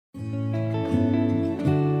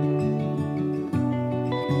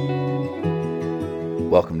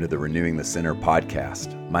Welcome to the Renewing the Center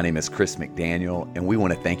podcast. My name is Chris McDaniel, and we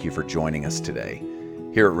want to thank you for joining us today.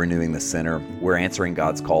 Here at Renewing the Center, we're answering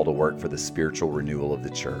God's call to work for the spiritual renewal of the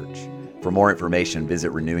church. For more information,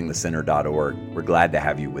 visit renewingthecenter.org. We're glad to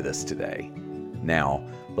have you with us today. Now,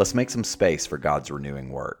 let's make some space for God's renewing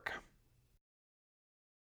work.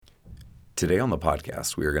 Today on the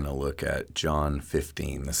podcast, we are going to look at John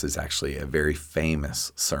 15. This is actually a very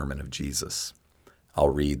famous sermon of Jesus. I'll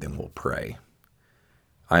read, then we'll pray.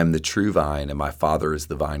 I am the true vine, and my Father is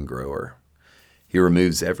the vine grower. He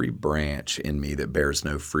removes every branch in me that bears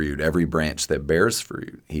no fruit. Every branch that bears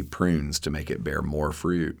fruit, he prunes to make it bear more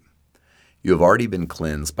fruit. You have already been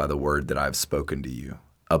cleansed by the word that I have spoken to you.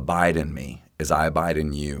 Abide in me, as I abide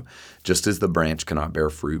in you. Just as the branch cannot bear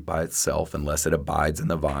fruit by itself unless it abides in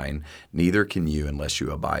the vine, neither can you unless you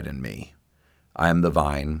abide in me. I am the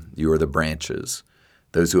vine, you are the branches.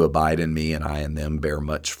 Those who abide in me and I in them bear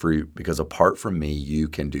much fruit, because apart from me you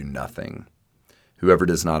can do nothing. Whoever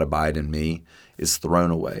does not abide in me is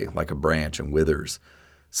thrown away like a branch and withers.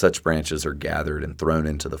 Such branches are gathered and thrown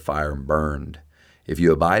into the fire and burned. If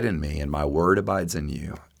you abide in me and my word abides in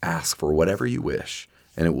you, ask for whatever you wish,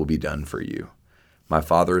 and it will be done for you. My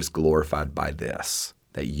Father is glorified by this,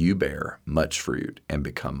 that you bear much fruit and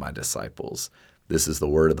become my disciples. This is the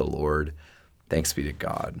word of the Lord. Thanks be to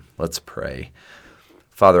God. Let's pray.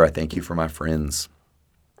 Father, I thank you for my friends.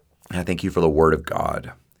 I thank you for the word of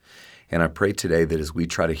God. And I pray today that as we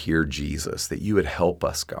try to hear Jesus, that you would help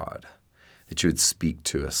us, God, that you would speak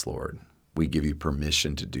to us, Lord. We give you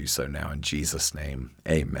permission to do so now in Jesus' name.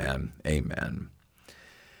 Amen. Amen.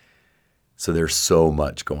 So there's so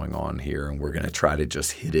much going on here, and we're going to try to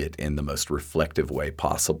just hit it in the most reflective way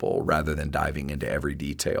possible rather than diving into every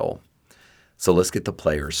detail. So let's get the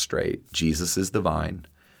players straight. Jesus is the vine.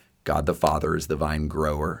 God the Father is the vine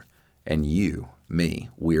grower, and you, me,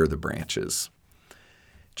 we are the branches.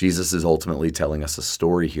 Jesus is ultimately telling us a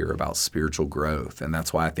story here about spiritual growth, and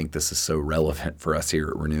that's why I think this is so relevant for us here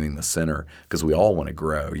at Renewing the Center, because we all want to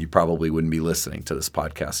grow. You probably wouldn't be listening to this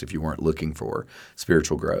podcast if you weren't looking for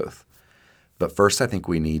spiritual growth. But first, I think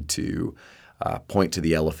we need to point to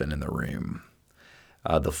the elephant in the room.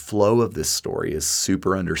 The flow of this story is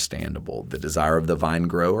super understandable. The desire of the vine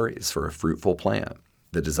grower is for a fruitful plant.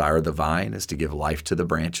 The desire of the vine is to give life to the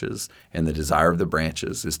branches, and the desire of the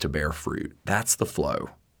branches is to bear fruit. That's the flow.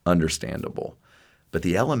 Understandable. But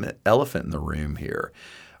the elephant in the room here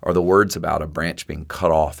are the words about a branch being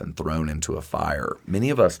cut off and thrown into a fire. Many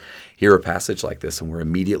of us hear a passage like this, and we're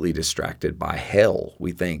immediately distracted by hell.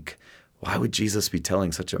 We think, why would Jesus be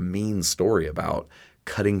telling such a mean story about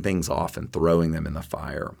cutting things off and throwing them in the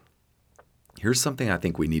fire? Here's something I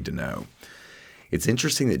think we need to know. It's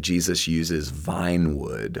interesting that Jesus uses vine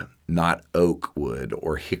wood, not oak wood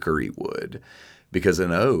or hickory wood, because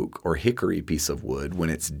an oak or hickory piece of wood, when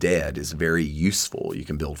it's dead, is very useful. You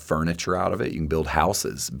can build furniture out of it. You can build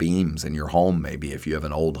houses, beams in your home maybe. If you have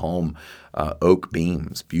an old home, oak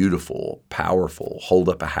beams, beautiful, powerful, hold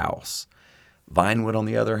up a house. Vine wood, on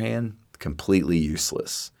the other hand, completely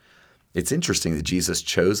useless. It's interesting that Jesus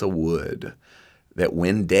chose a wood that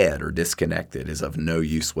when dead or disconnected is of no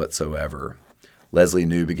use whatsoever. Lesslie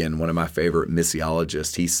Newbigin, one of my favorite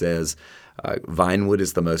missiologists, he says, vine wood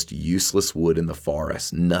is the most useless wood in the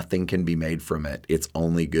forest. Nothing can be made from it. It's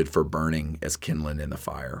only good for burning as kindling in the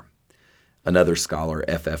fire. Another scholar,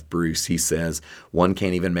 F.F. Bruce, he says, one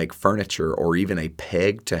can't even make furniture or even a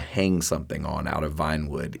peg to hang something on out of vine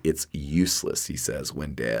wood. It's useless, he says,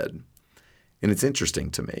 when dead. And it's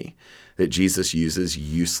interesting to me that Jesus uses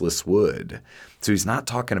useless wood. So he's not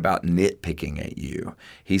talking about nitpicking at you.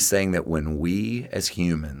 He's saying that when we as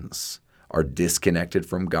humans are disconnected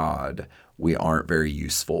from God, we aren't very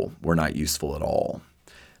useful. We're not useful at all.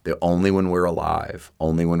 That only when we're alive,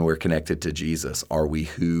 only when we're connected to Jesus, are we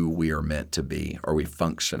who we are meant to be. Are we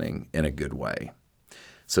functioning in a good way?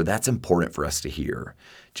 So that's important for us to hear.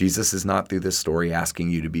 Jesus is not through this story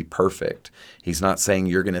asking you to be perfect. He's not saying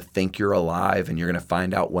you're going to think you're alive and you're going to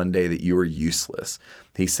find out one day that you are useless.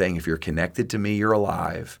 He's saying if you're connected to me, you're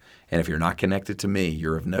alive. And if you're not connected to me,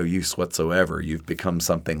 you're of no use whatsoever. You've become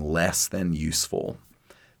something less than useful.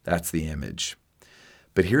 That's the image.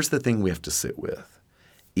 But here's the thing we have to sit with.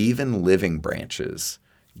 Even living branches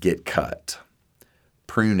get cut.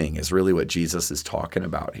 Pruning is really what Jesus is talking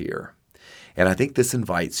about here. And I think this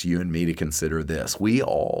invites you and me to consider this. We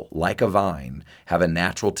all, like a vine, have a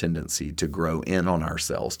natural tendency to grow in on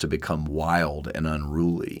ourselves, to become wild and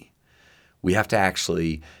unruly. We have to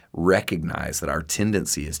actually recognize that our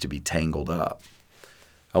tendency is to be tangled up.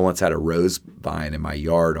 I once had a rose vine in my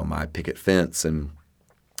yard on my picket fence, and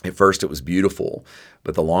at first it was beautiful,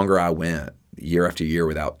 but the longer I went, year after year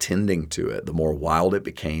without tending to it, the more wild it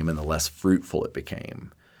became and the less fruitful it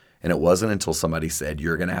became. And it wasn't until somebody said,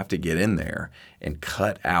 you're going to have to get in there and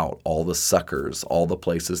cut out all the suckers, all the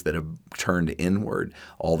places that have turned inward,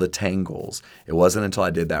 all the tangles. It wasn't until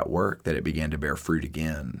I did that work that it began to bear fruit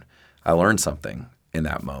again. I learned something in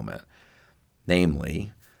that moment,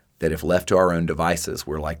 namely that if left to our own devices,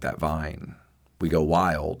 we're like that vine. We go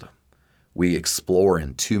wild. We explore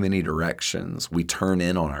in too many directions. We turn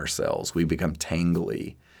in on ourselves. We become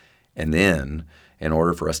tangly. And then, in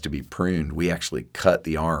order for us to be pruned, we actually cut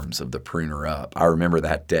the arms of the pruner up. I remember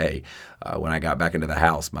that day when I got back into the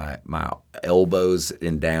house, my elbows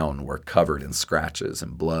and down were covered in scratches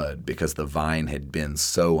and blood because the vine had been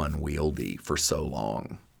so unwieldy for so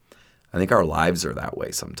long. I think our lives are that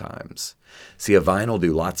way sometimes. See, a vine will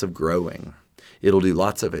do lots of growing. It'll do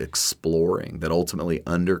lots of exploring that ultimately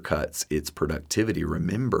undercuts its productivity.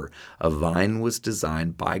 Remember, a vine was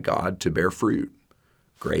designed by God to bear fruit.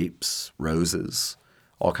 Grapes, roses,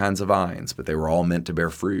 all kinds of vines, but they were all meant to bear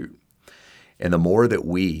fruit. And the more that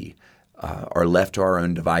we are left to our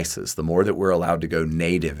own devices, the more that we're allowed to go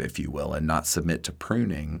native, if you will, and not submit to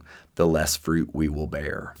pruning, the less fruit we will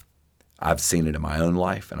bear. I've seen it in my own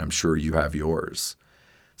life, and I'm sure you have yours.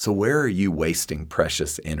 So where are you wasting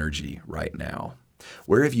precious energy right now?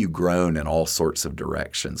 Where have you grown in all sorts of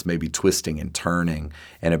directions, maybe twisting and turning,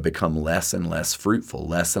 and have become less and less fruitful,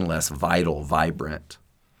 less and less vital, vibrant?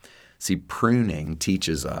 See, pruning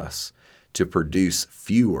teaches us to produce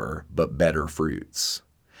fewer but better fruits.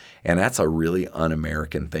 And that's a really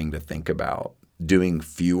un-American thing to think about, doing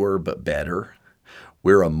fewer but better.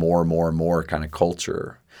 We're a more kind of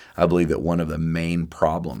culture. I believe that one of the main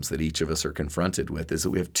problems that each of us are confronted with is that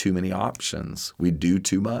we have too many options. We do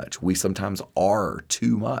too much. We sometimes are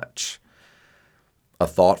too much. A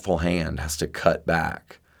thoughtful hand has to cut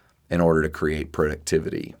back in order to create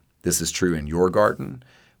productivity. This is true in your garden,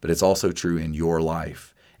 but it's also true in your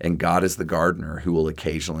life. And God is the gardener who will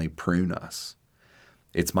occasionally prune us.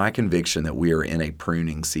 It's my conviction that we are in a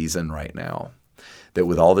pruning season right now, that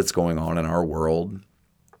with all that's going on in our world,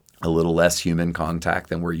 a little less human contact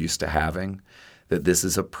than we're used to having, that this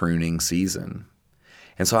is a pruning season.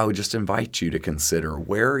 And so I would just invite you to consider,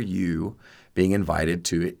 where are you being invited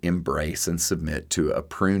to embrace and submit to a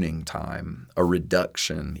pruning time, a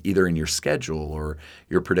reduction, either in your schedule or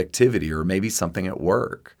your productivity, or maybe something at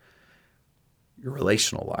work, your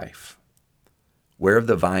relational life? Where have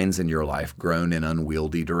the vines in your life grown in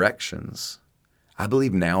unwieldy directions? I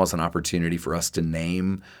believe now is an opportunity for us to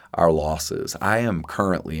name our losses. I am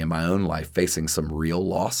currently in my own life facing some real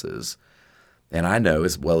losses. And I know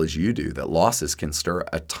as well as you do that losses can stir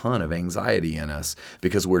a ton of anxiety in us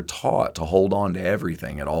because we're taught to hold on to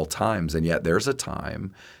everything at all times. And yet there's a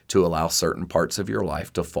time to allow certain parts of your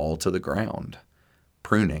life to fall to the ground.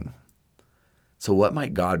 Pruning. So what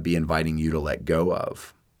might God be inviting you to let go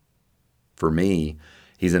of? For me,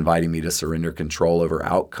 He's inviting me to surrender control over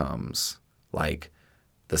outcomes, like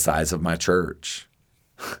the size of my church.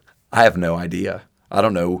 I have no idea. I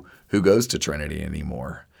don't know who goes to Trinity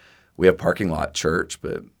anymore. We have parking lot church,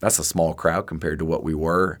 but that's a small crowd compared to what we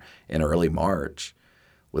were in early March.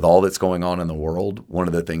 With all that's going on in the world, one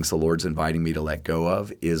of the things the Lord's inviting me to let go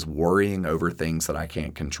of is worrying over things that I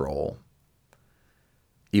can't control.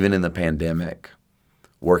 Even in the pandemic,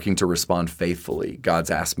 working to respond faithfully, God's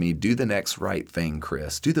asked me, do the next right thing,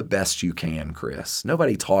 Chris. Do the best you can, Chris.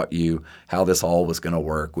 Nobody taught you how this all was going to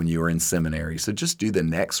work when you were in seminary, so just do the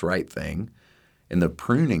next right thing. And the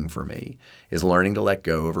pruning for me is learning to let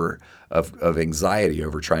go of anxiety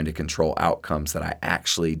over trying to control outcomes that I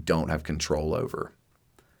actually don't have control over.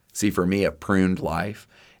 See, for me, a pruned life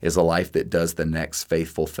is a life that does the next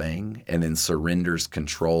faithful thing and then surrenders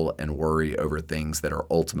control and worry over things that are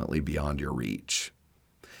ultimately beyond your reach.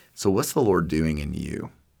 So what's the Lord doing in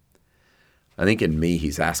you? I think in me,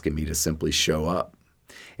 He's asking me to simply show up.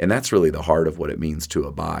 And that's really the heart of what it means to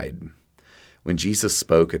abide. When Jesus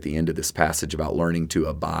spoke at the end of this passage about learning to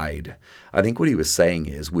abide, I think what He was saying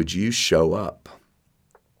is, would you show up?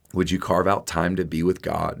 Would you carve out time to be with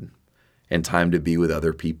God and time to be with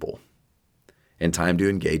other people and time to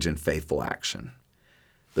engage in faithful action?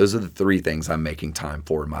 Those are the three things I'm making time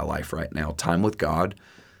for in my life right now. Time with God.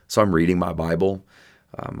 So I'm reading my Bible.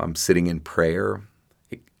 I'm sitting in prayer,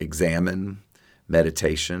 examine,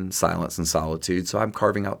 meditation, silence and solitude. So I'm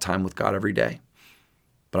carving out time with God every day.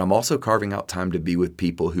 But I'm also carving out time to be with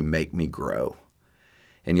people who make me grow.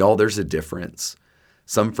 And y'all, there's a difference.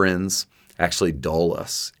 Some friends actually dull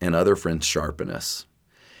us and other friends sharpen us.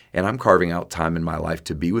 And I'm carving out time in my life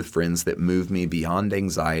to be with friends that move me beyond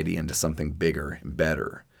anxiety into something bigger and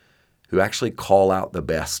better, who actually call out the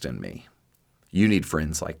best in me. You need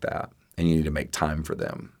friends like that. and you need to make time for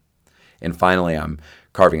them. And finally, I'm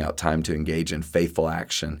carving out time to engage in faithful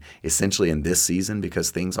action, essentially in this season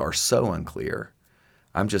because things are so unclear.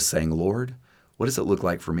 I'm just saying, Lord, what does it look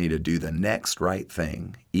like for me to do the next right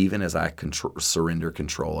thing, even as I surrender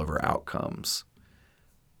control over outcomes?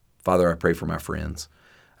 Father, I pray for my friends.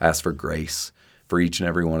 I ask for grace for each and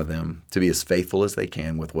every one of them to be as faithful as they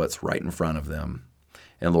can with what's right in front of them.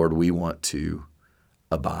 And Lord, we want to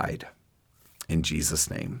abide. In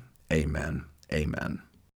Jesus' name, amen. Amen.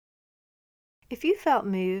 If you felt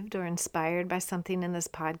moved or inspired by something in this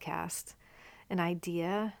podcast, an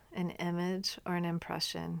idea, an image, or an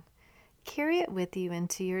impression, carry it with you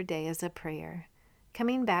into your day as a prayer,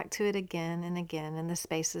 coming back to it again and again in the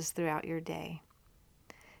spaces throughout your day.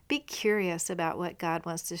 Be curious about what God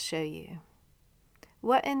wants to show you.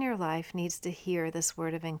 What in your life needs to hear this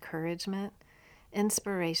word of encouragement,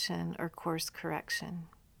 inspiration, or course correction?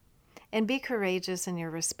 And be courageous in your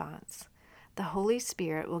response. The Holy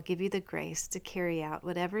Spirit will give you the grace to carry out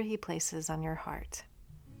whatever He places on your heart.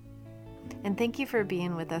 And thank you for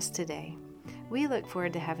being with us today. We look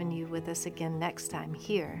forward to having you with us again next time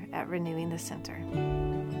here at Renewing the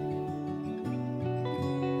Center.